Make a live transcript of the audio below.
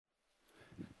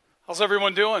How's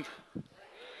everyone doing?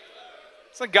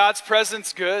 Isn't God's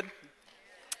presence good?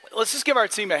 Let's just give our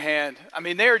team a hand. I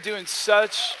mean, they are doing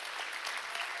such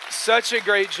a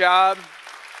great job.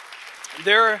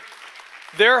 Their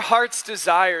heart's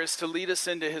desire is to lead us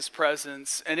into his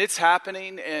presence, and it's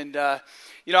happening. And, I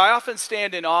often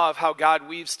stand in awe of how God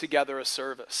weaves together a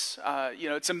service.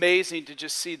 It's amazing to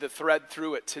just see the thread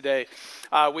through it today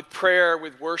with prayer,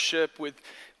 with worship, with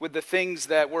the things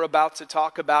that we're about to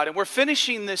talk about. And we're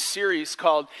finishing this series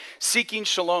called Seeking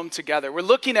Shalom Together. We're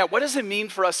looking at what does it mean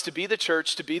for us to be the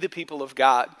church, to be the people of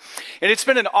God. And it's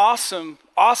been an awesome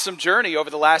journey over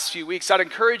the last few weeks. I'd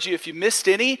encourage you, if you missed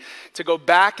any, to go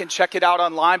back and check it out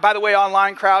online. By the way,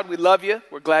 online crowd, we love you.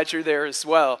 We're glad you're there as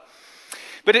well.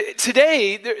 But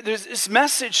today, there's this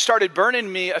message started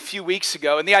burning me a few weeks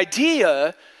ago, and the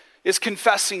idea is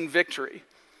confessing victory.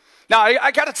 Now,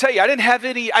 I got to tell you, I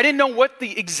didn't know what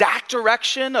the exact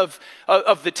direction of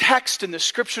the text and the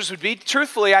scriptures would be.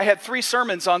 Truthfully, I had 3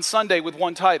 sermons on Sunday with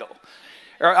one title.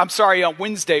 On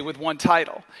Wednesday with one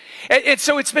title. And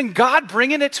so it's been God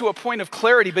bringing it to a point of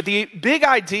clarity, but the big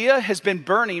idea has been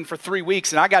burning for 3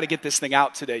 weeks, and I got to get this thing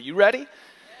out today. You ready?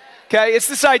 Okay, it's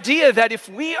this idea that if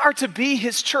we are to be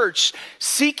his church,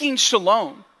 seeking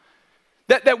shalom,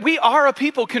 that we are a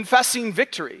people confessing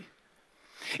victory.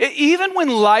 Even when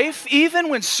life, even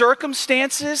when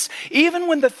circumstances, even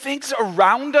when the things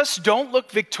around us don't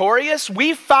look victorious,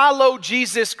 we follow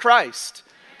Jesus Christ.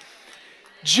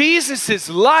 Jesus'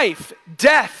 life,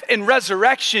 death, and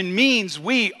resurrection means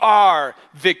we are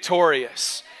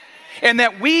victorious. And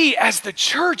that we, as the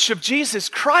church of Jesus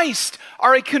Christ,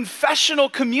 are a confessional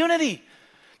community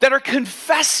that are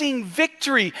confessing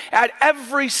victory at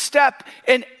every step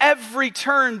and every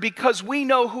turn because we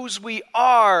know whose we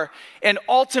are and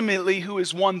ultimately who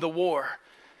has won the war.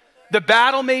 The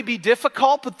battle may be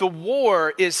difficult, but the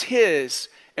war is his,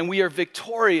 and we are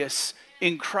victorious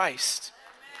in Christ.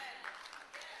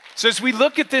 So as we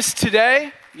look at this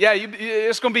today,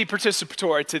 it's going to be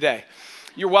participatory today.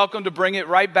 You're welcome to bring it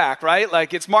right back, right?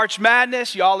 Like it's March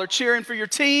Madness, y'all are cheering for your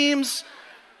teams.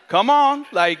 Come on,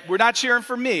 we're not cheering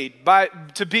for me.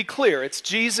 But to be clear, it's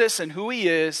Jesus and who he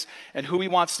is and who he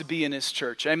wants to be in his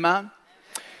church. Amen?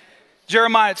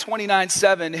 Jeremiah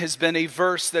 29:7 has been a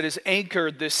verse that has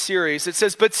anchored this series. It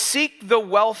says, "But seek the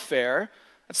welfare,"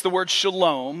 that's the word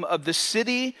shalom, "of the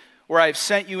city where I have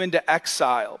sent you into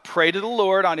exile. Pray to the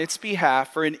Lord on its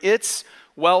behalf, for in its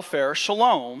welfare,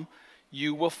 shalom,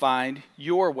 you will find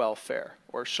your welfare,"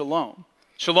 or shalom.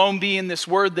 Shalom being this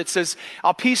word that says,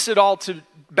 I'll piece it all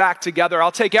back together.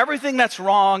 I'll take everything that's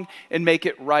wrong and make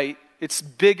it right. It's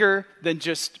bigger than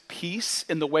just peace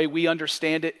in the way we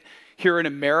understand it here in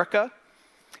America.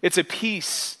 It's a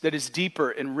peace that is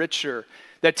deeper and richer,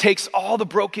 that takes all the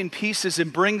broken pieces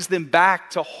and brings them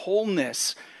back to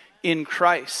wholeness in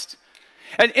Christ.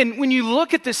 And when you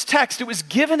look at this text, it was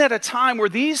given at a time where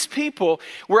these people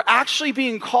were actually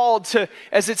being called to,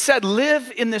 as it said,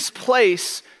 live in this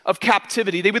place of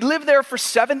captivity. They would live there for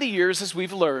 70 years, as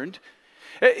we've learned,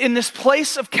 in this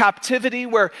place of captivity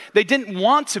where they didn't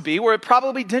want to be, where it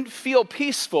probably didn't feel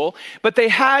peaceful, but they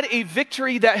had a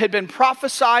victory that had been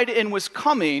prophesied and was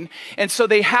coming, and so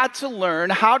they had to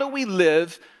learn, how do we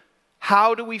live,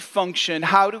 how do we function,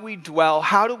 how do we dwell,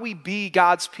 how do we be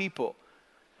God's people?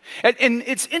 And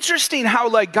it's interesting how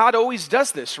God always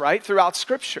does this, right, throughout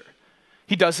Scripture.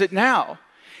 He does it now.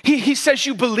 He says,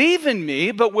 you believe in me,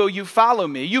 but will you follow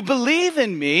me? You believe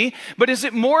in me, but is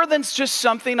it more than just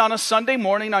something on a Sunday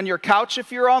morning on your couch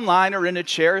if you're online or in a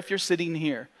chair if you're sitting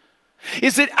here?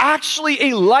 Is it actually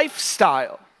a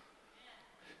lifestyle?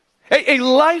 A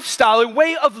lifestyle, a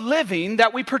way of living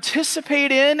that we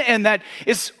participate in and that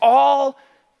is all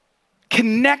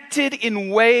connected in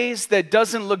ways that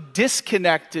doesn't look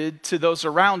disconnected to those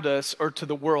around us or to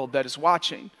the world that is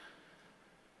watching.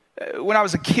 When I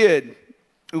was a kid,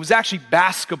 it was actually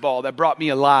basketball that brought me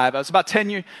alive. I was about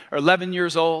 10 or 11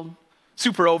 years old,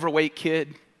 super overweight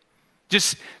kid,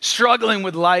 just struggling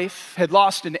with life, had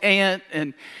lost an aunt,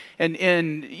 and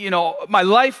my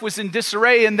life was in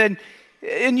disarray.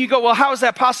 And you go, well, how is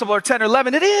that possible? Or 10 or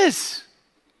 11? It is.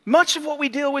 Much of what we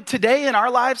deal with today in our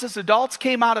lives as adults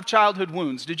came out of childhood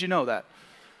wounds. Did you know that?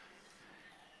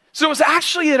 So it was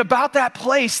actually at about that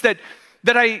place that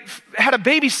I had a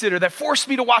babysitter that forced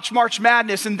me to watch March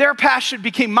Madness, and their passion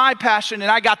became my passion, and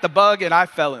I got the bug, and I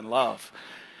fell in love.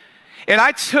 And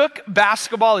I took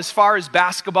basketball as far as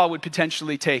basketball would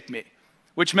potentially take me,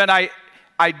 which meant I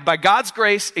by God's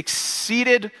grace,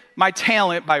 exceeded my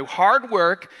talent by hard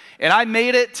work, and I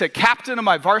made it to captain of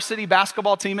my varsity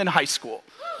basketball team in high school.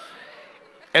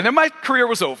 And then my career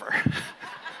was over.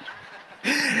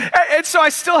 And so I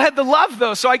still had the love,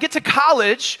 though. So I get to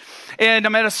college, and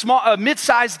I'm at a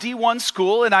mid-sized D1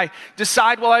 school, and I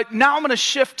decide, now I'm going to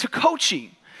shift to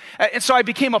coaching. And so I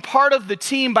became a part of the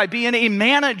team by being a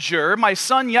manager. My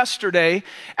son yesterday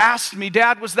asked me,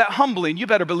 Dad, was that humbling? You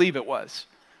better believe it was.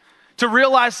 To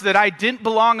realize that I didn't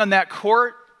belong on that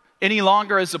court any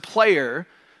longer as a player,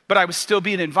 but I was still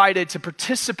being invited to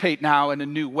participate now in a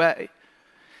new way.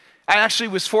 I actually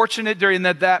was fortunate during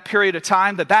that period of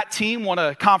time that team won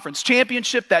a conference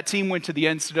championship. That team went to the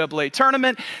NCAA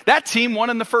tournament. That team won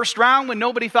in the first round when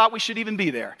nobody thought we should even be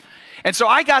there. And so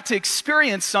I got to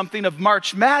experience something of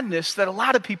March Madness that a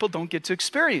lot of people don't get to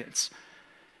experience.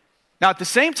 Now, at the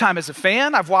same time, as a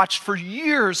fan, I've watched for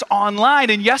years online.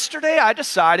 And yesterday, I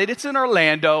decided it's in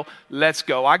Orlando. Let's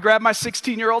go. I grabbed my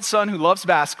 16-year-old son who loves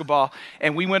basketball,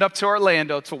 and we went up to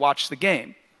Orlando to watch the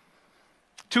game.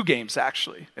 2 games,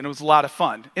 actually, and it was a lot of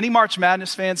fun. Any March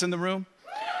Madness fans in the room?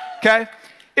 Okay.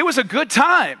 It was a good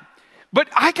time. But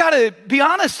I got to be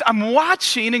honest, I'm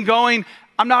watching and going,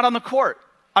 I'm not on the court.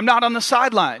 I'm not on the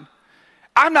sideline.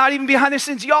 I'm not even behind the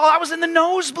scenes. Y'all, I was in the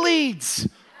nosebleeds.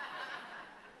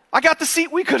 I got the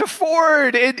seat we could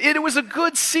afford. It was a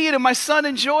good seat, and my son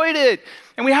enjoyed it.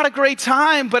 And we had a great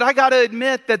time, but I got to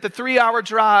admit that the 3-hour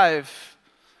drive,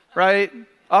 right,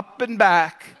 up and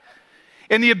back,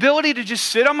 and the ability to just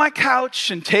sit on my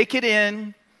couch and take it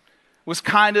in was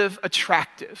kind of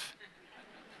attractive.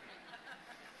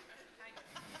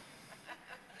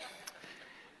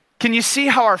 Can you see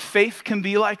how our faith can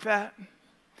be like that?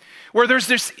 Where there's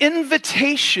this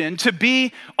invitation to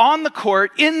be on the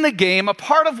court, in the game, a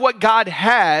part of what God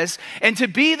has, and to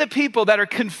be the people that are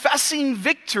confessing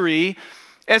victory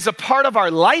as a part of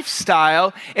our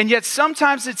lifestyle, and yet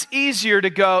sometimes it's easier to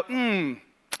go,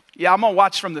 yeah, I'm going to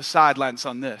watch from the sidelines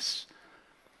on this.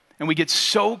 And we get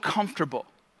so comfortable.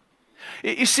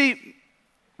 You see,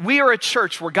 we are a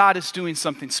church where God is doing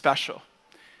something special.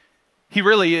 He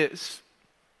really is.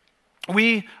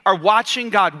 We are watching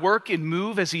God work and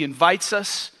move as he invites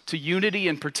us to unity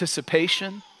and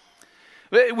participation.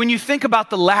 When you think about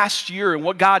the last year and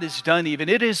what God has done even,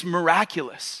 it is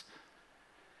miraculous.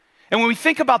 And when we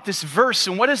think about this verse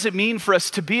and what does it mean for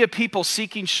us to be a people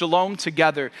seeking shalom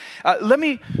together, let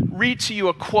me read to you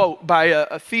a quote by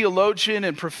a theologian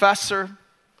and professor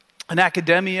in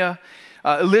academia,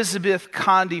 Elizabeth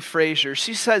Condi Fraser.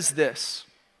 She says this: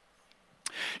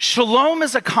 shalom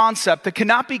is a concept that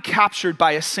cannot be captured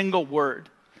by a single word,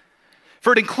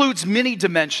 for it includes many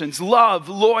dimensions: love,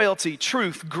 loyalty,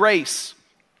 truth, grace,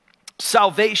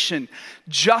 salvation,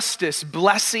 justice,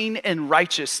 blessing, and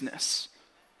righteousness.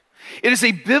 It is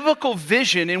a biblical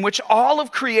vision in which all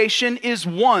of creation is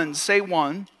one, say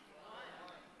one,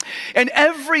 and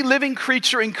every living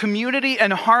creature in community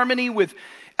and harmony with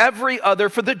every other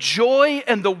for the joy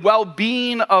and the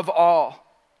well-being of all.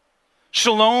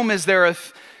 Shalom is there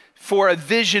for a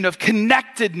vision of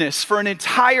connectedness for an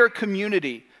entire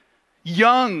community,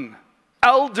 young,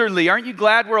 elderly. Aren't you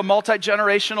glad we're a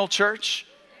multi-generational church?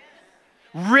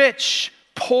 Rich,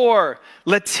 poor,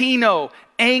 Latino,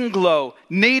 Anglo,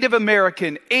 Native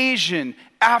American, Asian,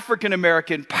 African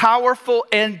American, powerful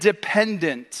and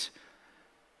dependent.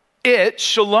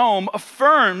 Shalom,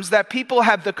 affirms that people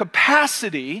have the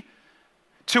capacity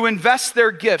to invest their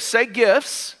gifts, say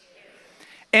gifts,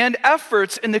 and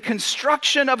efforts in the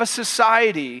construction of a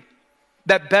society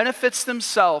that benefits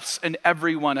themselves and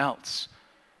everyone else.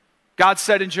 God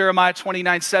said in Jeremiah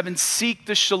 29:7, seek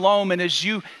the shalom, and as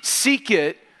you seek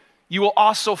it, you will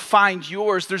also find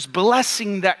yours. There's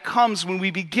blessing that comes when we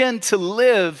begin to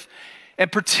live and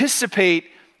participate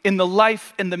in the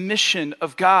life and the mission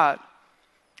of God.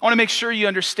 I want to make sure you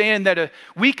understand that a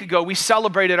week ago we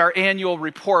celebrated our annual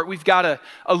report. We've got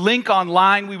a link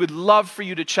online. We would love for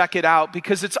you to check it out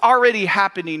because it's already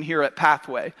happening here at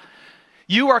Pathway.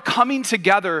 You are coming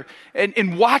together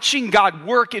and watching God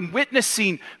work and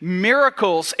witnessing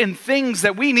miracles and things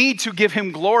that we need to give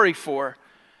him glory for.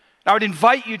 I would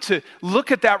invite you to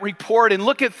look at that report and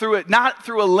look through it, not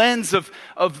through a lens of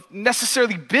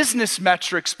necessarily business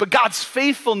metrics, but God's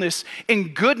faithfulness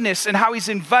and goodness and how he's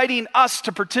inviting us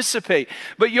to participate.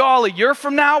 But y'all, a year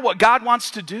from now, what God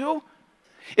wants to do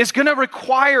is going to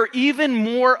require even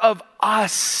more of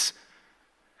us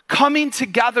coming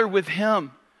together with him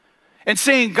and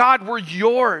saying, God, we're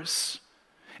yours.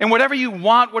 And whatever you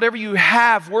want, whatever you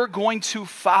have, we're going to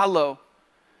follow.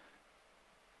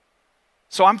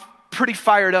 So I'm pretty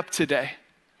fired up today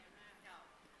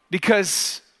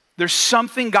because there's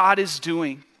something God is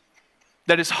doing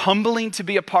that is humbling to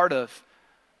be a part of,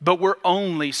 but we're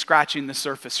only scratching the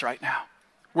surface right now.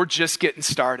 We're just getting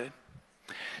started.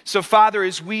 So Father,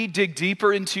 as we dig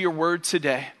deeper into your word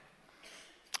today,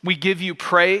 We give you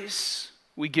praise.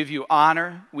 We give you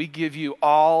honor. We give you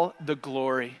all the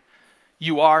glory.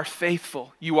 You are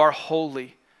faithful. You are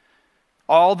holy.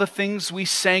 All the things we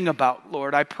sang about,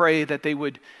 Lord, I pray that they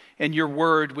would, and your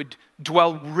word would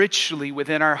dwell richly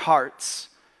within our hearts,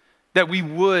 that we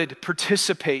would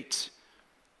participate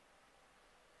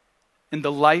in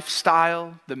the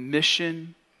lifestyle, the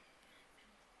mission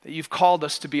that you've called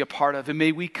us to be a part of. And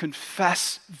may we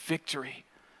confess victory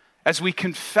as we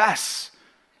confess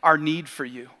our need for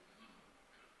you.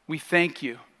 We thank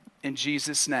you in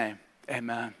Jesus' name.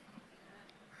 Amen.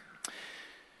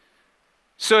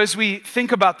 So as we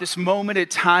think about this moment in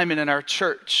time and in our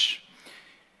church,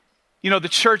 you know, the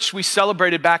church, we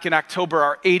celebrated back in October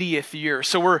our 80th year.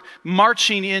 So we're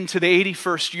marching into the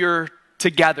 81st year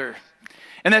together.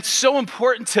 And that's so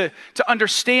important to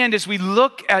understand as we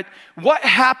look at what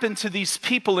happened to these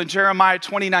people in Jeremiah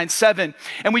 29:7.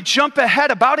 And we jump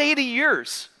ahead about 80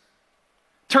 years.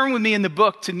 Turn with me in the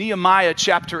book to Nehemiah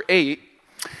chapter 8.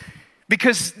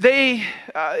 Because they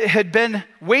had been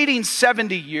waiting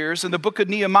 70 years, and the book of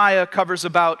Nehemiah covers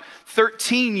about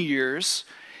 13 years.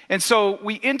 And so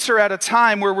we enter at a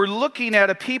time where we're looking at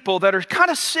a people that are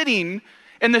kind of sitting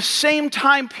in the same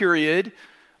time period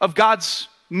of God's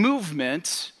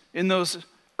movement in those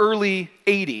early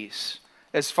 80s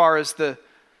as far as the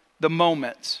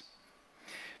moment.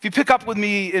 If you pick up with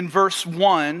me in verse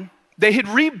 1, they had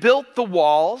rebuilt the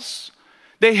walls.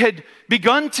 They had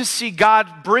begun to see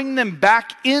God bring them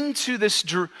back into this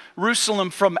Jerusalem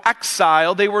from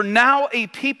exile. They were now a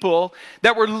people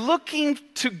that were looking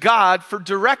to God for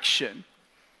direction.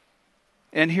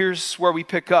 And here's where we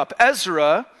pick up.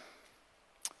 Ezra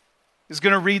is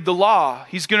going to read the law.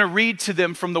 He's going to read to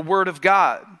them from the Word of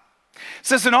God. It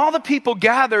says, and all the people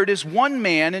gathered as one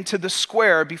man into the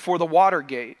square before the water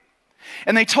gate.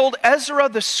 And they told Ezra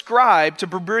the scribe to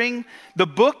bring the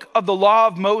book of the law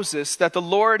of Moses that the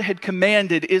Lord had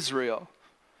commanded Israel.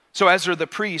 So Ezra the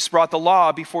priest brought the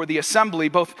law before the assembly,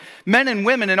 both men and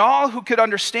women, and all who could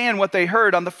understand what they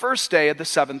heard on the first day of the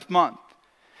 7th month.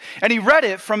 And he read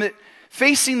it from it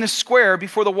facing the square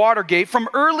before the water gate from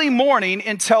early morning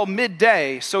until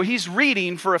midday. So he's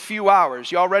reading for a few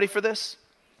hours. Y'all ready for this?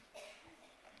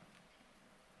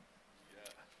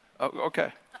 Oh,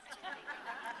 okay.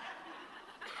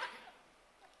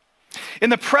 In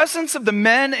the presence of the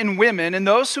men and women and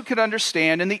those who could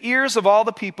understand, and the ears of all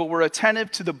the people were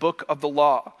attentive to the book of the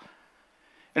law.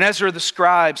 And Ezra the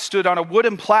scribe stood on a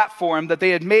wooden platform that they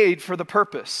had made for the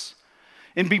purpose.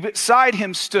 And beside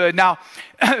him stood, now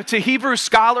to Hebrew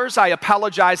scholars, I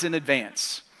apologize in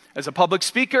advance. As a public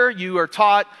speaker, you are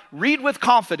taught, read with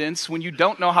confidence when you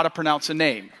don't know how to pronounce a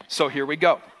name. So here we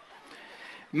go.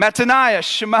 Mattaniah,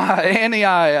 Shemaiah,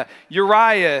 Ananiah,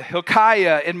 Uriah,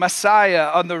 Hilkiah, and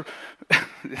Messiah on the...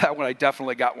 that one I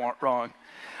definitely got wrong.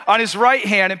 On his right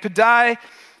hand, and Pedai,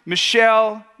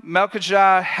 Mishael,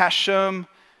 Melchijah, Hashem,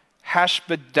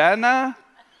 Hashbadana,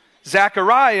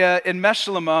 Zechariah, and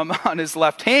Meshullam on his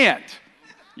left hand.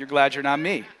 You're glad you're not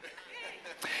me.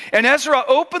 And Ezra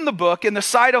opened the book in the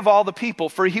sight of all the people,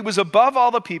 for he was above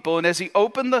all the people, and as he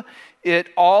opened it,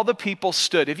 all the people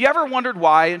stood. Have you ever wondered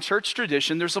why in church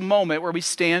tradition there's a moment where we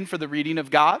stand for the reading of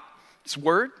God, His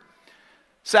Word?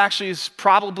 This actually is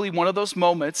probably one of those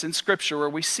moments in Scripture where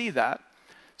we see that.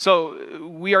 So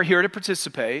we are here to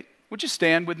participate. Would you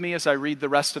stand with me as I read the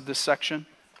rest of this section?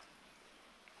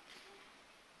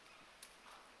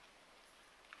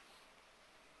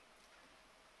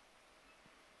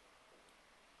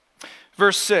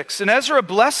 Verse 6, and Ezra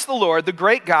blessed the Lord, the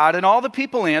great God, and all the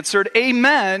people answered,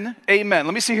 Amen, Amen.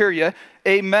 Let me see here, you.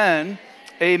 Amen,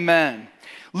 Amen.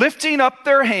 Lifting up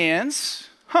their hands.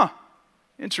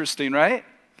 Interesting, right?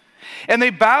 And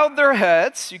they bowed their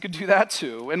heads, you could do that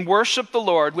too, and worshiped the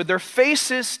Lord with their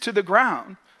faces to the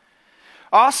ground.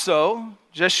 Also,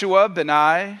 Jeshua,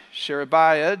 Benai,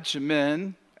 Sherebiah,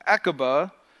 Jamin,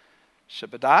 Akabah,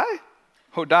 Shebadai,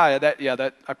 Hodiah,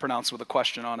 that I pronounced with a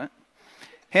question on it.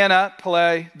 Hannah,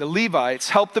 Peleh, the Levites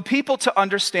helped the people to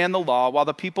understand the law while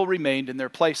the people remained in their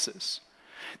places.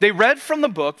 They read from the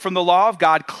book, from the law of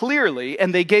God clearly,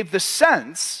 and they gave the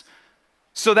sense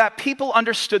so that people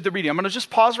understood the reading. I'm going to just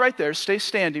pause right there, stay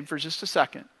standing for just a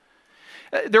second.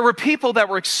 There were people that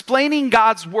were explaining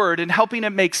God's word and helping it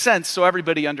make sense so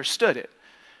everybody understood it.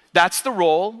 That's the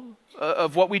role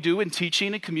of what we do in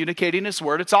teaching and communicating His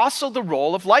word. It's also the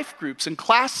role of life groups and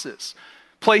classes,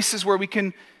 places where we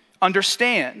can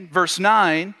understand. Verse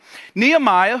 9,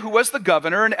 Nehemiah, who was the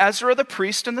governor, and Ezra the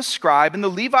priest and the scribe, and the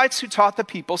Levites who taught the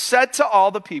people, said to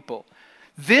all the people,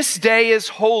 this day is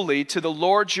holy to the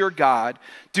Lord your God.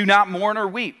 Do not mourn or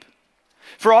weep.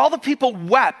 For all the people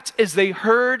wept as they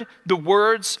heard the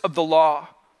words of the law.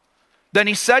 Then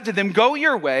he said to them, "Go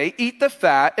your way, eat the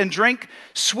fat, and drink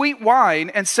sweet wine,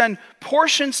 and send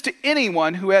portions to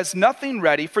anyone who has nothing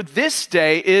ready, for this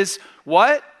day is"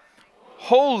 what?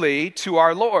 "Holy to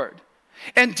our Lord.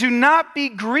 And do not be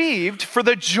grieved, for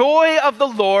the joy of the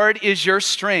Lord is your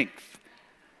strength."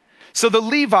 So the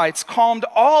Levites calmed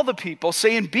all the people,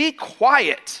 saying, "Be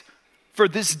quiet, for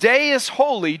this day is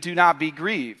holy, do not be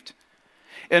grieved."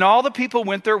 And all the people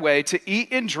went their way to eat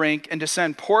and drink and to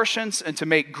send portions and to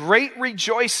make great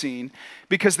rejoicing,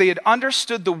 because they had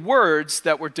understood the words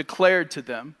that were declared to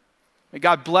them. May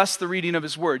God bless the reading of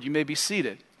his word. You may be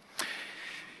seated.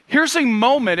 Here's a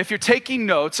moment, if you're taking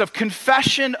notes, of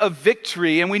confession of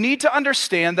victory, and we need to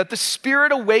understand that the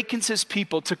Spirit awakens his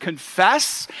people to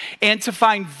confess and to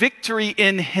find victory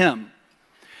in him.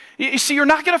 You see, you're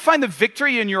not going to find the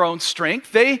victory in your own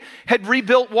strength. They had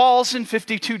rebuilt walls in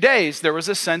 52 days. There was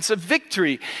a sense of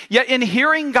victory. Yet in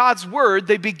hearing God's word,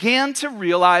 they began to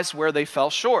realize where they fell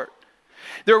short.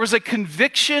 There was a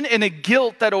conviction and a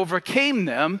guilt that overcame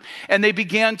them, and they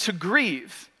began to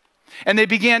grieve, and they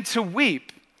began to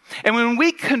weep. And when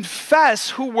we confess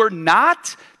who we're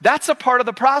not, that's a part of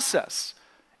the process.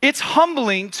 It's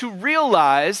humbling to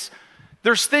realize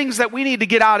there's things that we need to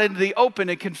get out into the open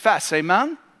and confess.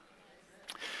 Amen?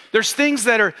 There's things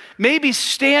that are maybe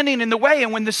standing in the way.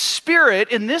 And when the Spirit,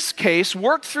 in this case,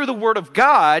 worked through the Word of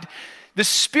God, the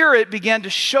Spirit began to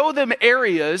show them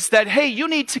areas that, hey, you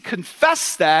need to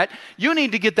confess that. You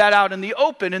need to get that out in the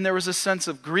open. And there was a sense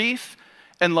of grief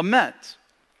and lament.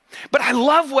 But I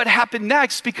love what happened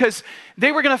next, because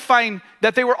they were going to find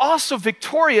that they were also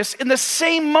victorious in the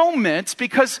same moment,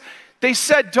 because they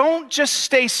said, don't just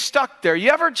stay stuck there. You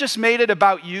ever just made it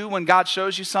about you when God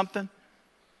shows you something?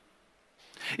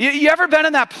 You ever been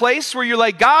in that place where you're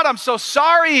like, "God, I'm so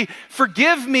sorry,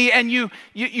 forgive me," and you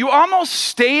almost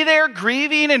stay there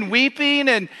grieving and weeping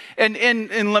and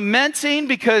lamenting,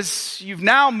 because you've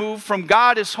now moved from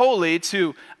God is holy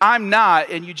to I'm not,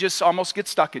 and you just almost get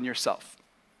stuck in yourself.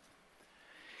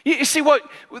 You see, what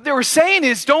they were saying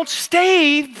is, don't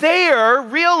stay there.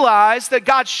 Realize that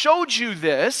God showed you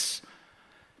this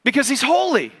because he's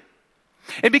holy.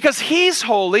 And because he's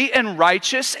holy and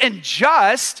righteous and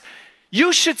just,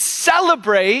 you should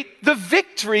celebrate the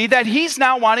victory that he's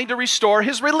now wanting to restore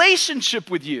his relationship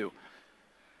with you.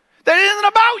 That it isn't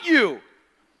about you.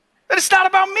 That it's not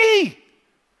about me.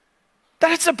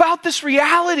 That it's about this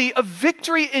reality of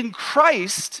victory in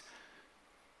Christ,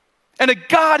 and a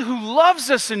God who loves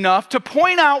us enough to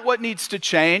point out what needs to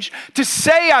change, to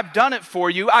say, "I've done it for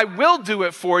you, I will do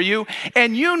it for you,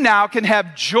 and you now can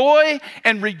have joy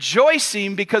and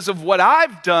rejoicing because of what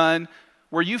I've done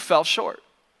where you fell short."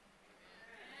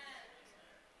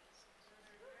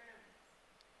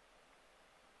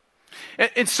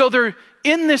 And so they're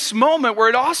in this moment where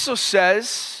it also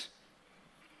says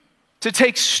to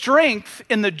take strength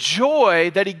in the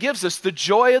joy that he gives us. The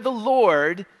joy of the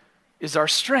Lord is our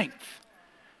strength.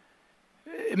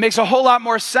 It makes a whole lot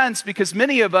more sense, because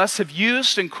many of us have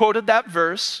used and quoted that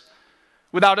verse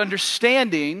without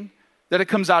understanding that it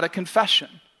comes out of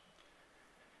confession.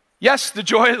 Yes, the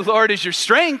joy of the Lord is your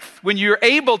strength when you're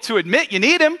able to admit you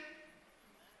need him.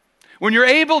 When you're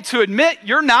able to admit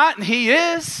you're not and he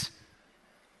is.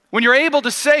 When you're able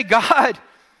to say, "God,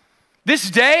 this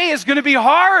day is going to be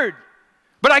hard,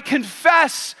 but I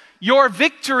confess your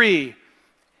victory.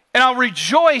 And I'll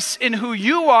rejoice in who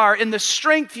you are, in the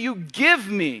strength you give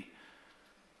me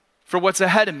for what's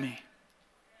ahead of me."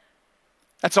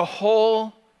 That's a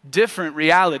whole different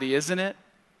reality, isn't it?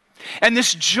 And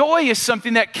this joy is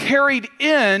something that carried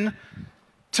in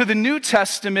to the New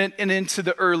Testament and into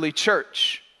the early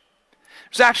church.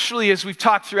 There's actually, as we've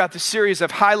talked throughout the series,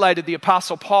 I've highlighted the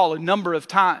Apostle Paul a number of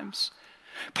times.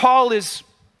 Paul is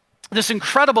this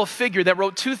incredible figure that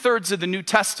wrote 2/3 of the New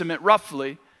Testament,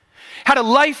 roughly. Had a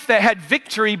life that had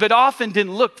victory, but often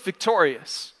didn't look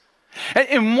victorious. And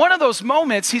in one of those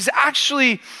moments, he's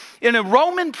actually in a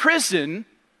Roman prison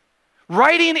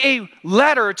writing a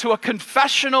letter to a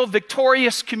confessional,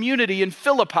 victorious community in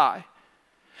Philippi.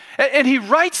 And he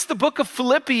writes the book of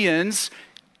Philippians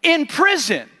in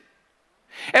prison.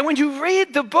 And when you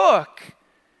read the book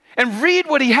and read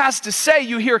what he has to say,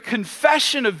 you hear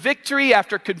confession of victory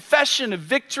after confession of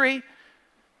victory.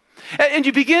 And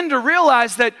you begin to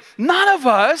realize that none of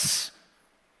us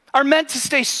are meant to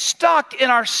stay stuck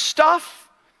in our stuff.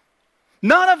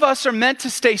 None of us are meant to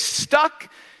stay stuck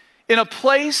in a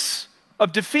place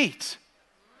of defeat.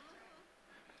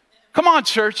 Come on,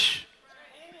 church.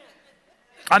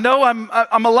 I know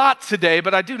I'm a lot today,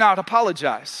 but I do not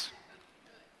apologize.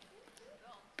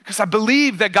 Because I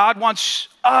believe that God wants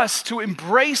us to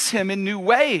embrace him in new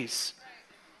ways.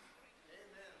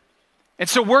 And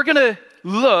so we're going to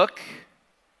look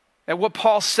at what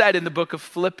Paul said in the book of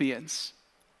Philippians.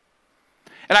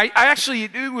 And I actually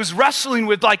was wrestling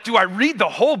with, like, do I read the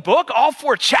whole book, all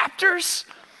 4 chapters,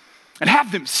 and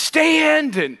have them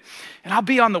stand, and I'll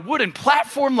be on the wooden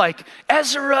platform like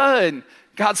Ezra? And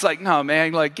God's like, no,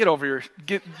 man, like, get over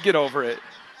it.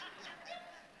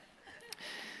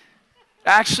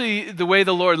 Actually, the way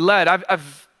the Lord led,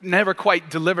 I've never quite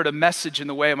delivered a message in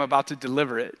the way I'm about to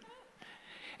deliver it.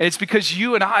 And it's because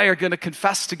you and I are going to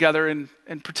confess together and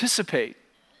participate.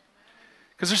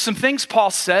 Because there's some things Paul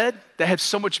said that have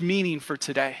so much meaning for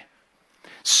today.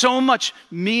 So much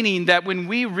meaning that when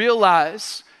we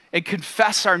realize and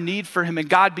confess our need for him and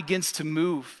God begins to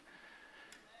move,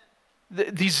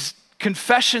 these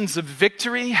confessions of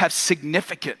victory have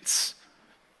significance.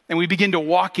 And we begin to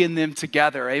walk in them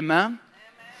together. Amen?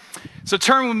 So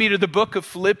turn with me to the book of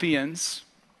Philippians.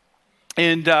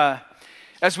 And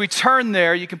as we turn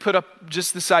there, you can put up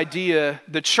just this idea: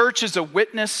 the church is a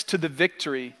witness to the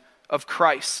victory of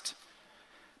Christ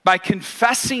by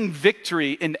confessing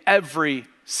victory in every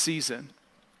season.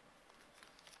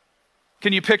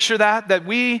 Can you picture that? That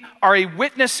we are a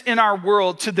witness in our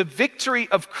world to the victory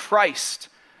of Christ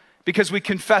because we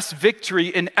confess victory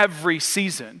in every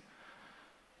season.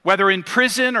 Whether in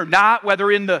prison or not,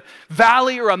 whether in the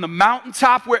valley or on the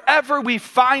mountaintop, wherever we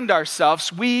find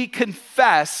ourselves, we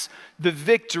confess the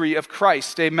victory of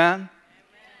Christ. Amen?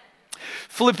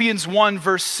 Philippians 1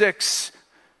 verse 6,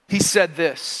 he said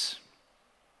this.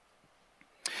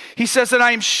 He says, and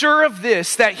I am sure of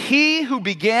this, that he who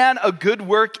began a good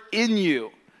work in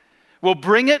you will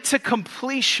bring it to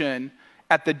completion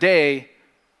at the day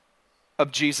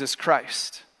of Jesus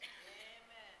Christ.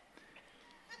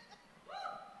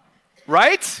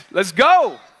 Right? Let's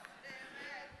go.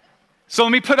 So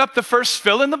let me put up the first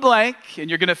fill in the blank, and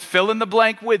you're going to fill in the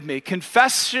blank with me.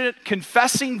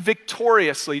 Confessing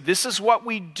victoriously. This is what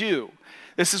we do.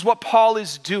 This is what Paul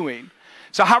is doing.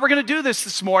 So how we're going to do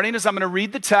this morning is I'm going to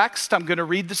read the text. I'm going to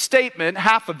read the statement,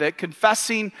 half of it,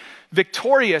 confessing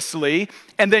victoriously.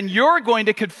 And then you're going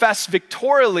to confess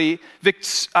victoriously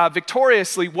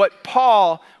what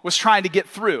Paul was trying to get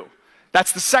through.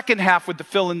 That's the second half with the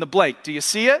fill in the blank. Do you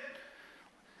see it?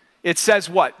 It says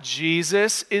what?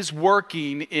 Jesus is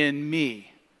working in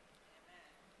me.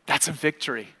 That's a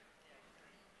victory.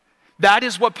 That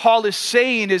is what Paul is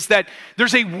saying, is that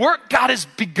there's a work God has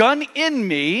begun in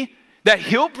me that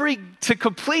he'll bring to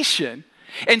completion.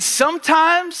 And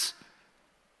sometimes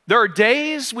there are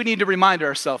days we need to remind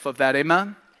ourselves of that.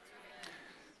 Amen?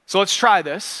 So let's try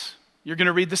this. You're going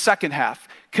to read the second half.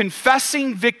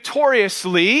 Confessing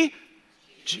victoriously.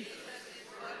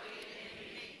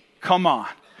 Come on.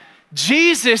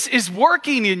 Jesus is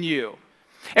working in you.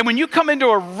 And when you come into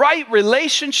a right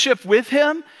relationship with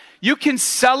him, you can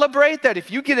celebrate that if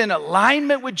you get in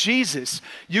alignment with Jesus,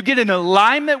 you get in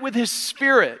alignment with his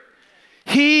Spirit,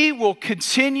 he will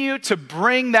continue to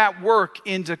bring that work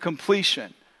into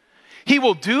completion. He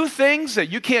will do things that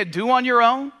you can't do on your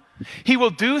own. He will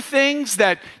do things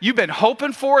that you've been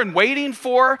hoping for and waiting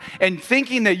for and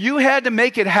thinking that you had to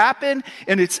make it happen,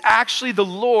 and it's actually the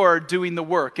Lord doing the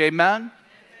work. Amen?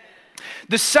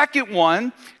 The second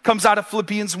one comes out of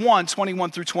Philippians 1,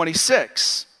 21 through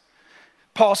 26.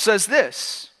 Paul says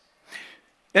this,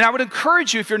 and I would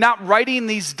encourage you, if you're not writing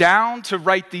these down, to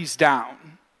write these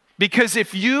down. Because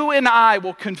if you and I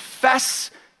will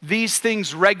confess these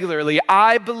things regularly,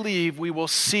 I believe we will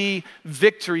see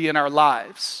victory in our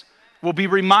lives. We'll be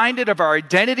reminded of our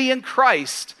identity in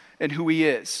Christ and who he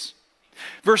is.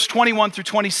 Verse 21 through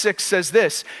 26 says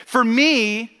this, for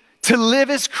me to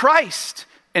live is Christ,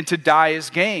 and to die is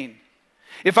gain.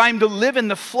 If I am to live in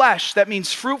the flesh, that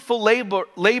means fruitful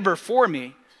labor for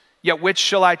me. Yet which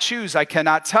shall I choose? I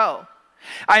cannot tell.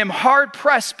 I am hard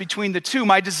pressed between the two.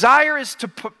 My desire is to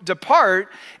depart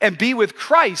and be with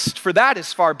Christ, for that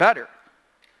is far better.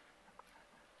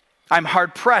 I'm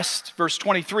hard pressed, verse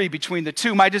 23, between the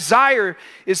two. My desire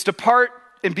is to depart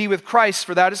and be with Christ,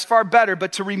 for that is far better.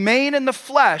 But to remain in the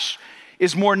flesh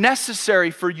is more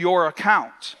necessary for your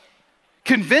account.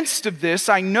 Convinced of this,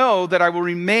 I know that I will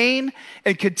remain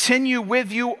and continue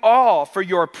with you all for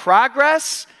your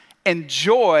progress and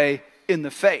joy in the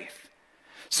faith,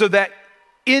 so that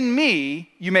in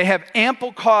me you may have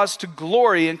ample cause to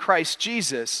glory in Christ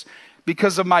Jesus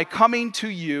because of my coming to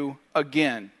you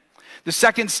again. The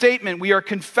second statement, we are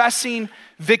confessing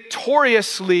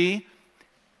victoriously,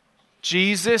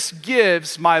 Jesus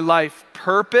gives my life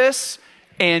purpose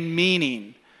and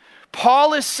meaning.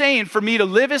 Paul is saying, for me to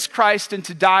live as Christ and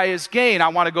to die as gain. I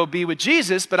want to go be with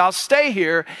Jesus, but I'll stay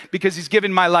here because he's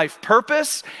given my life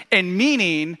purpose and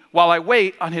meaning while I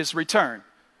wait on his return.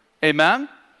 Amen?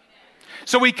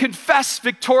 So we confess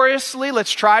victoriously.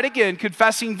 Let's try it again.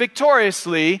 Confessing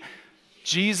victoriously,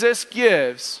 Jesus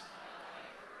gives.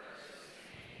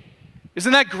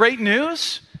 Isn't that great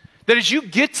news? That as you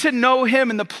get to know him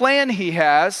and the plan he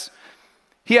has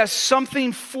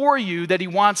something for you that he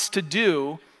wants to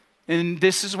do. And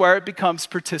this is where it becomes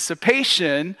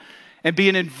participation and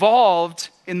being involved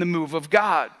in the move of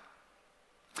God.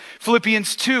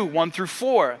 Philippians 2,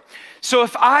 1-4. So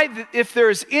if there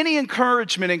is any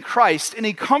encouragement in Christ,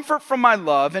 any comfort from my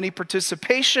love, any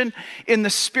participation in the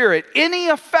Spirit, any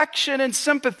affection and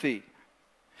sympathy,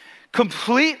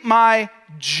 complete my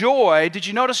joy. Did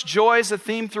you notice joy is a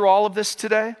theme through all of this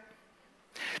today?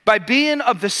 By being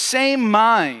of the same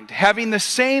mind, having the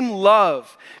same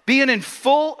love, being in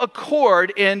full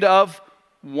accord and of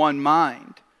one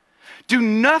mind. Do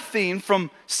nothing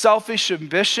from selfish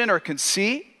ambition or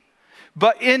conceit,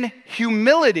 but in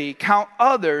humility count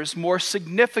others more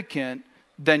significant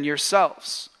than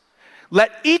yourselves.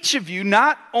 Let each of you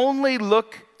not only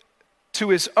look to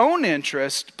his own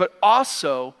interest, but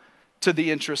also to the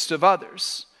interest of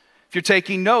others. If you're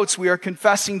taking notes, we are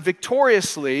confessing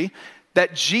victoriously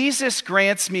that Jesus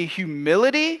grants me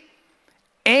humility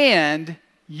and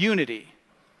unity.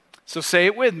 So say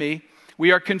it with me.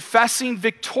 We are confessing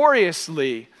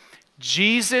victoriously,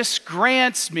 Jesus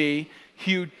grants me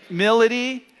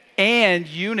humility and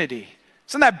unity.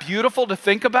 Isn't that beautiful to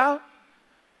think about?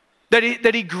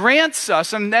 That he grants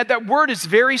us, and that word is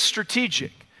very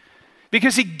strategic,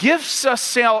 because he gives us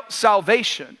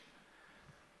salvation.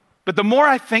 But the more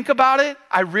I think about it,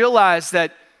 I realize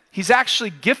that he's actually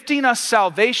gifting us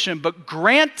salvation, but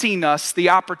granting us the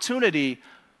opportunity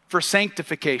for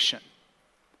sanctification.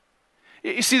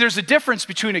 You see, there's a difference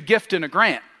between a gift and a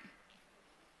grant.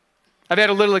 I've had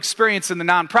a little experience in the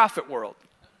nonprofit world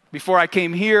before I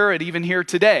came here and even here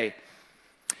today.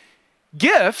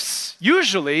 Gifts,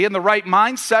 usually in the right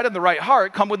mindset and the right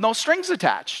heart, come with no strings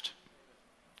attached.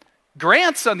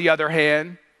 Grants, on the other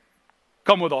hand,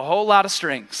 come with a whole lot of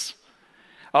strings,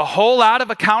 a whole lot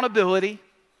of accountability.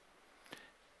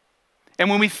 And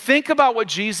when we think about what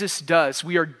Jesus does,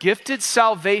 we are gifted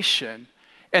salvation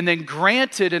and then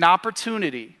granted an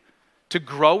opportunity to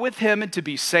grow with him and to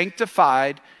be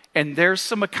sanctified, and there's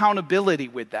some accountability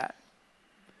with that.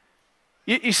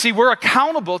 You see, we're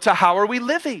accountable to how are we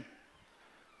living.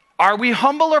 Are we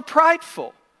humble or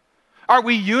prideful? Are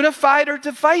we unified or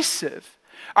divisive?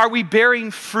 Are we bearing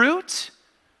fruit,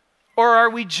 or are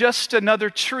we just another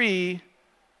tree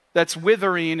that's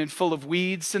withering and full of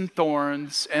weeds and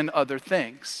thorns and other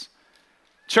things?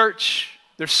 Church,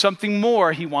 there's something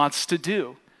more he wants to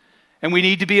do. And we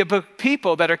need to be a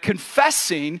people that are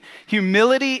confessing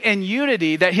humility and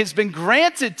unity that has been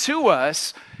granted to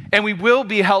us and we will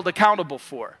be held accountable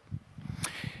for.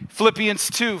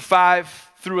 Philippians 2,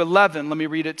 5-11, let me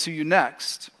read it to you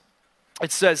next.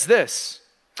 It says this: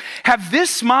 have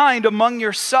this mind among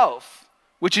yourself,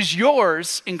 which is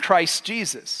yours in Christ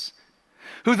Jesus,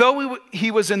 who though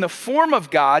he was in the form of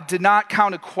God, did not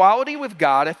count equality with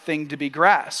God a thing to be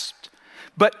grasped,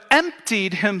 but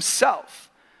emptied himself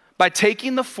by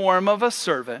taking the form of a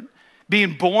servant,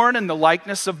 being born in the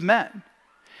likeness of men.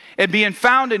 And being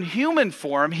found in human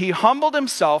form, he humbled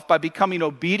himself by becoming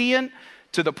obedient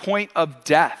to the point of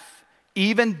death,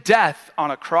 even death on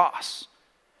a cross.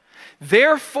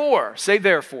 Therefore, say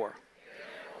therefore.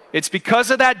 It's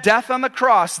because of that death on the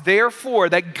cross, therefore,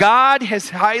 that God has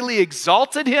highly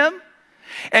exalted him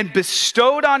and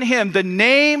bestowed on him the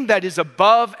name that is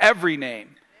above every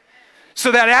name.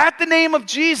 So that at the name of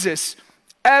Jesus,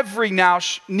 every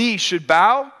knee should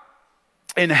bow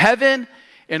in heaven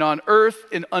and on earth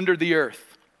and under the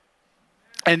earth.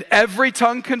 And every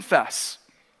tongue confess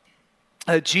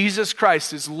that Jesus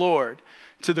Christ is Lord,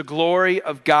 to the glory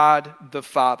of God the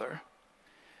Father.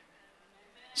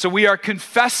 So we are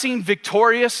confessing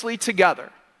victoriously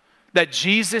together that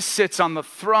Jesus sits on the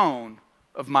throne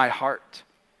of my heart.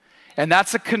 And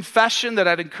that's a confession that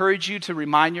I'd encourage you to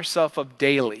remind yourself of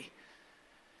daily.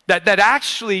 That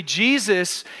actually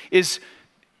Jesus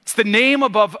it's the name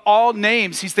above all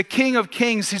names. He's the King of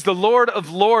Kings. He's the Lord of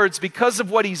Lords. Because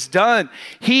of what he's done,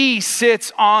 he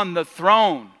sits on the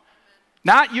throne.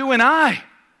 Not you and I.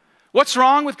 What's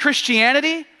wrong with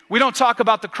Christianity? We don't talk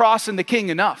about the cross and the King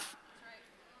enough.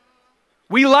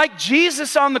 We like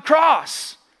Jesus on the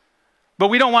cross, but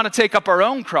we don't want to take up our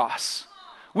own cross.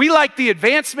 We like the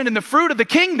advancement and the fruit of the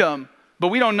kingdom, but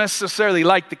we don't necessarily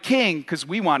like the king because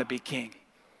we want to be king.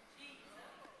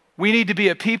 We need to be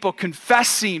a people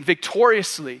confessing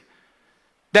victoriously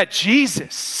that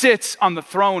Jesus sits on the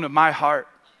throne of my heart.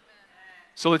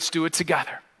 So let's do it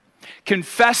together.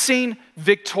 Confessing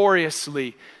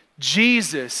victoriously,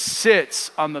 Jesus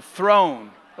sits on the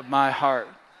throne of my heart.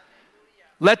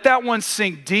 Let that one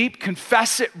sink deep.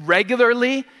 Confess it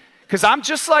regularly, because I'm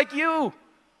just like you.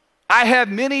 I have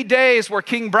many days where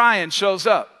King Brian shows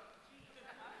up.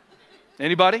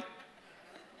 Anybody?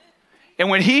 And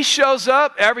when he shows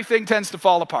up, everything tends to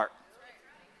fall apart.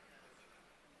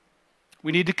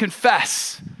 We need to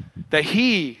confess that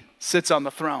he sits on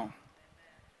the throne.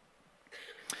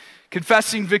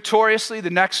 Confessing victoriously, the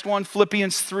next one,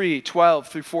 Philippians 3:12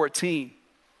 through 14.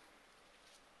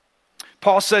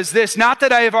 Paul says this, not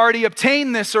that I have already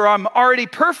obtained this or I'm already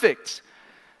perfect,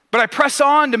 but I press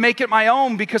on to make it my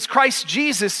own because Christ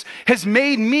Jesus has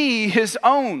made me his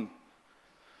own.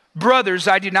 Brothers,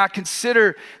 I do not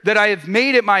consider that I have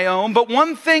made it my own, but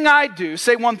one thing I do,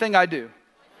 say one thing I do.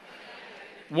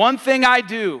 One thing I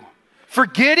do,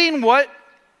 forgetting what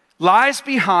lies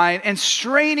behind and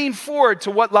straining forward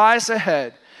to what lies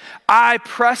ahead, I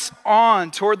press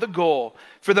on toward the goal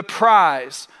for the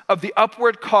prize of the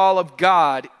upward call of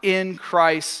God in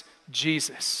Christ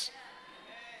Jesus.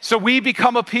 So we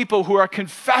become a people who are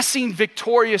confessing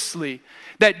victoriously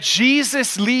that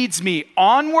Jesus leads me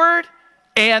onward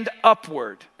and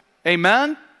upward.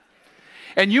 Amen?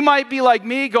 And you might be like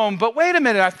me going, but wait a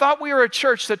minute, I thought we were a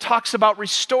church that talks about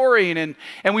restoring and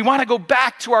we want to go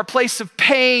back to our place of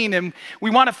pain and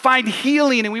we want to find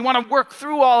healing and we want to work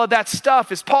through all of that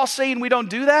stuff. Is Paul saying we don't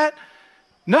do that?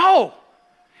 No.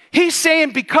 He's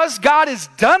saying because God has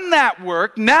done that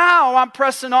work, now I'm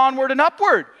pressing onward and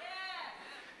upward.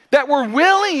 That we're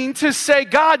willing to say,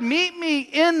 God, meet me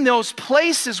in those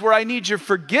places where I need your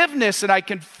forgiveness and I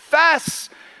confess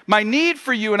my need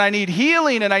for you and I need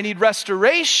healing and I need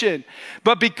restoration.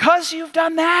 But because you've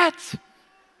done that,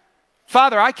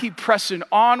 Father, I keep pressing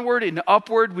onward and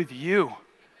upward with you.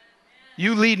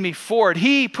 You lead me forward.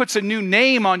 He puts a new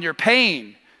name on your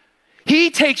pain.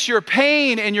 He takes your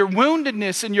pain and your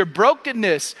woundedness and your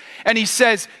brokenness and he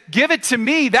says, give it to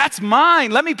me. That's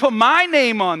mine. Let me put my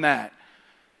name on that.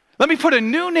 Let me put a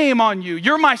new name on you.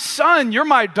 You're my son. You're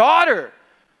my daughter.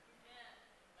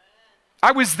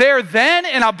 I was there then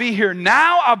and I'll be here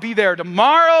now. I'll be there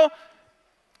tomorrow.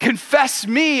 Confess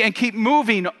me and keep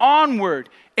moving onward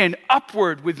and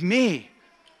upward with me.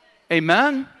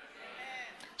 Amen?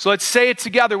 So let's say it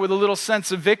together with a little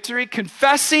sense of victory.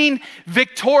 Confessing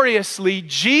victoriously,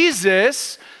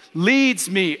 Jesus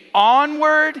leads me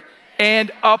onward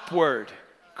and upward.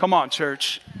 Come on,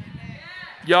 church.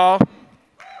 Y'all.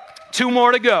 Two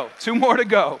more to go.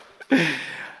 Philippians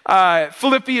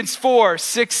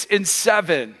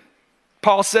 4:6-7.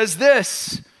 Paul says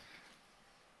this.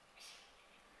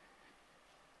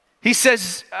 He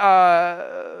says,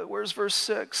 where's verse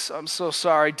 6? I'm so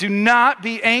sorry. Do not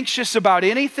be anxious about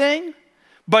anything,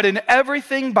 but in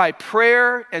everything by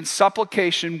prayer and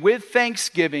supplication with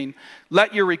thanksgiving,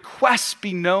 let your requests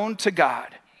be known to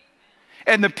God.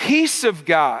 And the peace of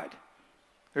God,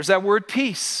 there's that word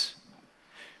peace,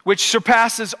 which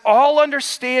surpasses all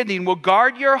understanding, will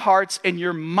guard your hearts and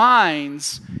your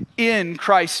minds in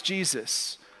Christ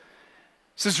Jesus.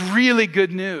 This is really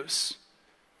good news.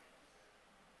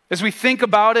 As we think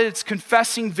about it, it's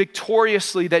confessing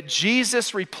victoriously that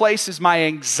Jesus replaces my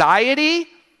anxiety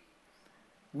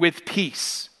with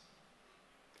peace.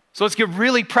 So let's get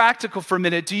really practical for a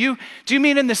minute. Do you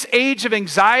mean in this age of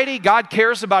anxiety, God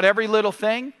cares about every little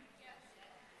thing?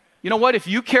 You know what? If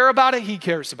you care about it, he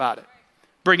cares about it.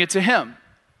 Bring it to him.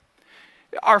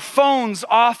 Our phones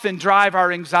often drive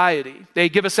our anxiety. They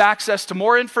give us access to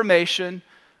more information,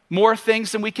 more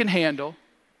things than we can handle.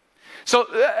 So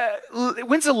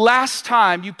when's the last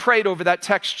time you prayed over that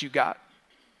text you got?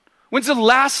 When's the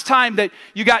last time that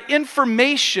you got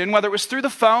information, whether it was through the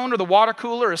phone or the water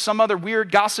cooler or some other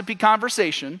weird gossipy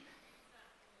conversation?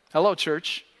 Hello,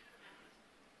 church.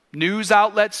 News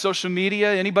outlets, social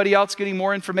media, anybody else getting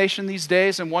more information these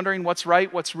days and wondering what's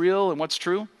right, what's real, and what's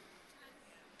true?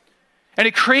 And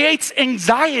it creates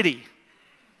anxiety.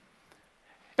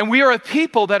 And we are a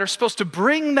people that are supposed to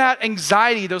bring that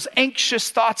anxiety, those anxious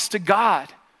thoughts to God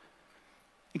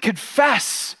and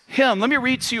confess him. Let me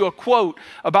read to you a quote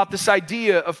about this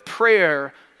idea of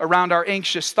prayer around our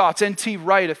anxious thoughts. N.T.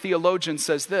 Wright, a theologian,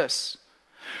 says this.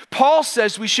 Paul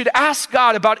says we should ask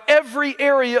God about every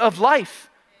area of life.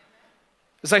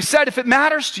 As I said, if it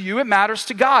matters to you, it matters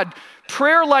to God.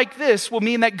 Prayer like this will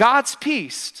mean that God's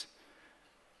peace,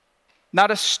 not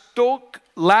a stoic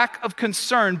lack of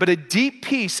concern, but a deep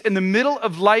peace in the middle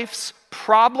of life's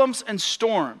problems and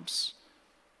storms,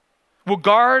 will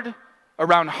guard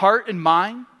around heart and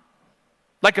mind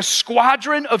like a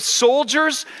squadron of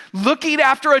soldiers looking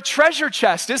after a treasure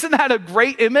chest. Isn't that a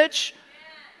great image?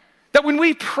 That when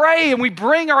we pray and we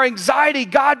bring our anxiety,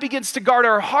 God begins to guard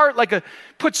our heart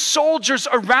puts soldiers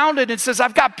around it and says,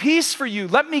 I've got peace for you.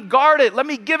 Let me guard it. Let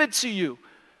me give it to you.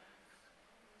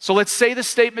 So let's say the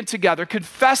statement together,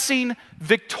 confessing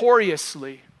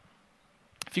victoriously.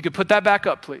 If you could put that back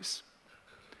up, please.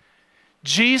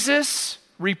 Jesus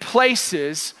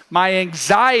replaces my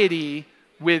anxiety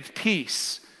with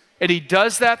peace. And he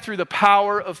does that through the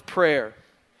power of prayer.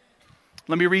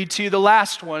 Let me read to you the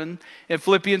last one in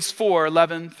Philippians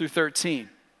 4:11-13.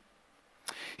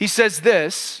 He says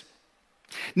this,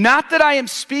 not that I am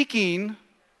speaking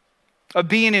of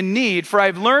being in need, for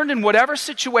I've learned in whatever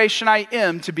situation I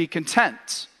am to be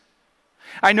content.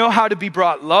 I know how to be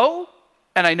brought low,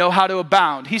 and I know how to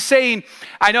abound. He's saying,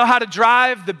 I know how to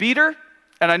drive the beater,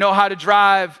 and I know how to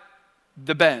drive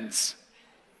the Benz,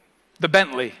 the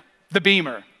Bentley, the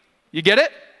Beamer. You get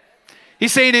it?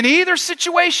 He's saying in either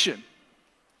situation,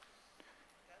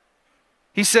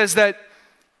 he says that,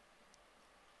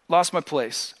 lost my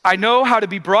place. I know how to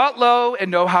be brought low and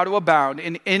know how to abound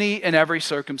in any and every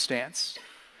circumstance.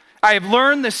 I have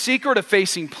learned the secret of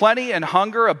facing plenty and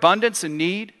hunger, abundance and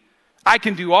need. I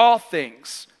can do all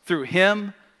things through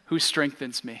him who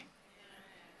strengthens me.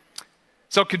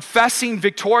 So confessing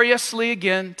victoriously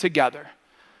again together.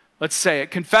 Let's say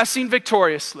it. Confessing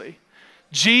victoriously.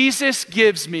 Jesus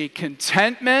gives me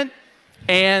contentment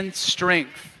and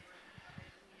strength.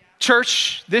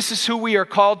 Church, this is who we are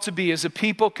called to be as a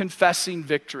people confessing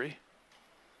victory.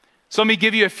 So let me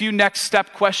give you a few next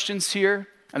step questions here,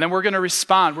 and then we're going to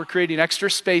respond. We're creating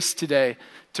extra space today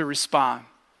to respond.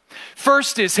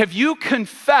 First is, have you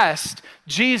confessed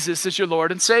Jesus as your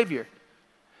Lord and Savior?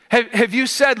 Have you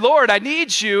said, Lord, I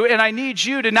need you, and I need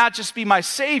you to not just be my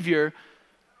Savior,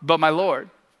 but my Lord?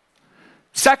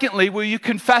 Secondly, will you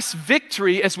confess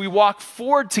victory as we walk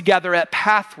forward together at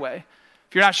Pathway?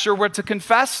 If you're not sure what to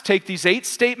confess, take these 8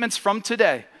 statements from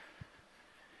today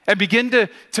and begin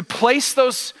to place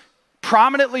those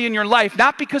prominently in your life,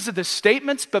 not because of the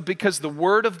statements, but because the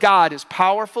Word of God is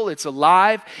powerful, it's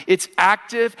alive, it's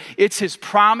active, it's His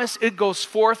promise. It goes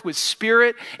forth with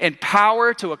spirit and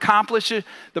power to accomplish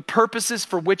the purposes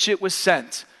for which it was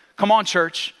sent. Come on,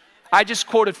 church. I just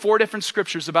quoted 4 different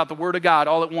scriptures about the Word of God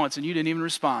all at once, and you didn't even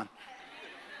respond.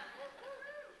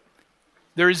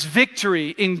 There is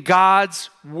victory in God's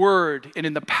Word and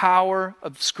in the power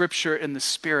of Scripture and the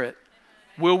Spirit.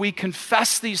 Will we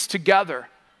confess these together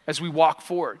as we walk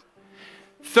forward?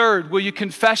 Third, will you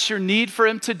confess your need for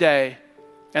Him today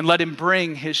and let Him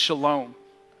bring His shalom?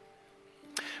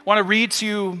 I want to read to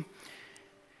you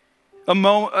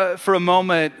for a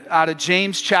moment out of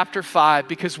James chapter 5,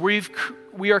 because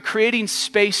we are creating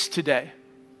space today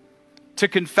to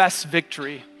confess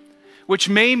victory, which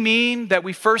may mean that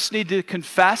we first need to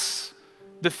confess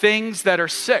the things that are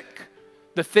sick,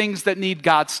 the things that need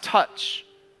God's touch.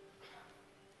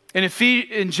 And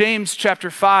in James chapter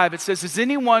 5, it says, is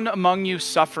anyone among you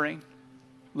suffering?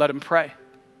 Let him pray.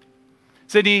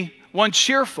 Is anyone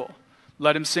cheerful?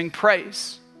 Let him sing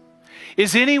praise.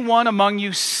 Is anyone among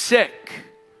you sick?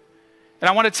 And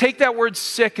I want to take that word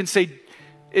sick and say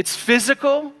it's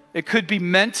physical, it could be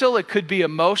mental, it could be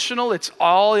emotional, it's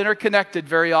all interconnected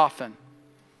very often.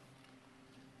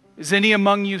 Is any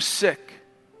among you sick?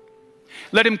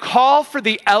 Let him call for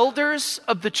the elders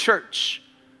of the church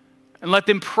and let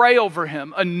them pray over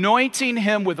him, anointing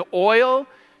him with oil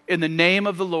in the name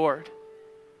of the Lord.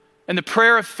 And the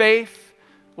prayer of faith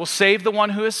will save the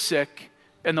one who is sick,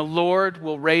 and the Lord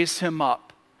will raise him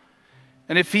up.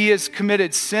 And if he has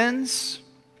committed sins,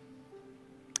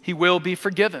 he will be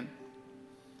forgiven.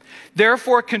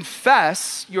 Therefore,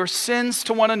 confess your sins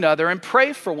to one another and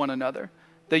pray for one another,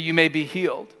 that you may be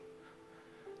healed.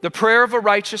 The prayer of a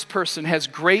righteous person has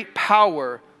great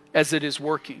power as it is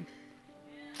working.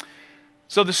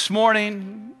 So this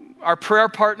morning, our prayer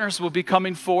partners will be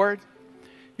coming forward.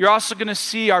 You're also going to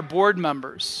see our board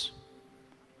members,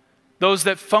 those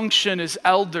that function as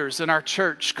elders in our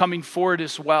church, coming forward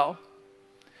as well.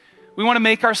 We want to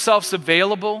make ourselves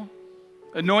available.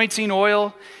 Anointing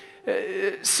oil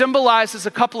symbolizes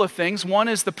a couple of things. One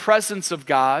is the presence of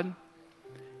God.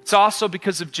 It's also,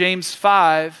 because of James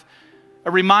 5,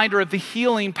 a reminder of the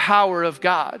healing power of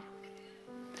God.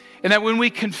 And that when we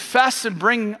confess and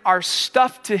bring our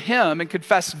stuff to Him and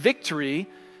confess victory,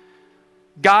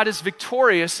 God is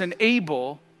victorious and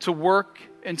able to work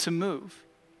and to move.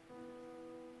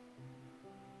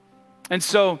 And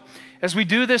so, as we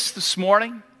do this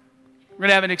morning, we're going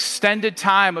to have an extended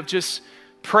time of just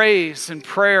praise and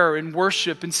prayer and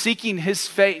worship and seeking His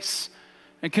face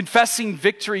and confessing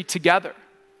victory together.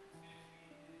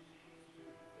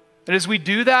 And as we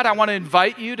do that, I want to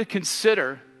invite you to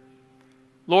consider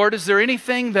Lord, is there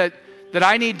anything that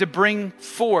I need to bring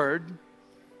forward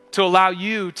to allow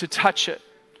you to touch it,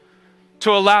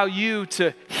 to allow you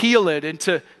to heal it, and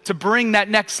to bring that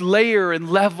next layer and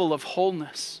level of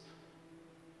wholeness?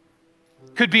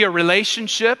 Could be a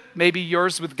relationship, maybe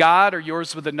yours with God or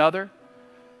yours with another.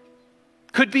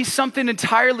 Could be something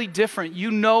entirely different.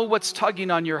 You know what's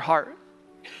tugging on your heart.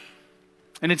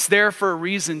 And it's there for a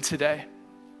reason today.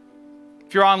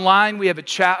 If you're online, we have a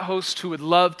chat host who would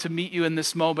love to meet you in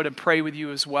this moment and pray with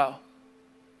you as well.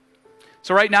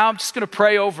 So right now, I'm just going to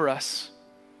pray over us.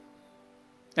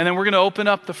 And then we're going to open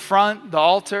up the front, the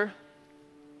altar.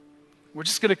 We're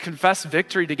just going to confess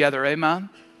victory together, amen?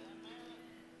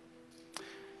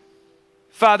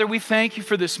 Father, we thank you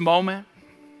for this moment.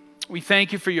 We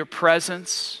thank you for your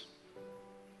presence.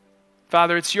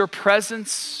 Father, it's your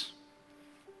presence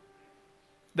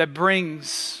that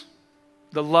brings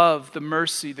the love, the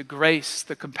mercy, the grace,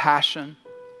 the compassion,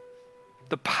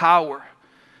 the power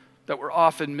that we're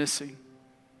often missing.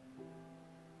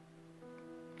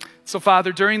 So,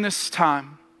 Father, during this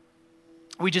time,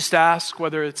 we just ask,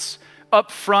 whether it's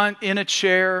up front, in a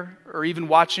chair, or even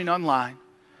watching online,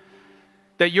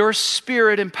 that your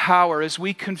Spirit and power, as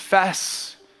we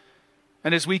confess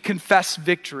and as we confess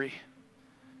victory,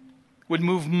 would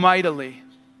move mightily.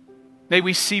 May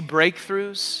we see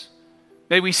breakthroughs.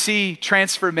 May we see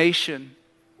transformation.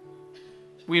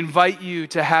 We invite you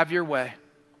to have your way.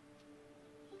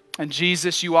 And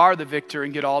Jesus, you are the victor,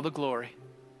 and get all the glory.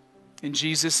 In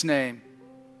Jesus' name,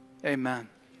 amen.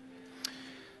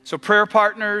 So prayer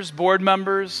partners, board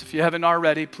members, if you haven't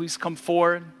already, please come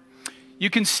forward.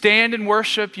 You can stand and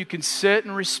worship. You can sit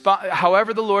and respond,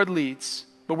 however the Lord leads.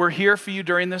 But we're here for you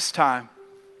during this time.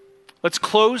 Let's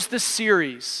close this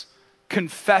series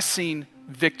confessing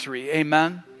victory.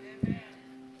 Amen.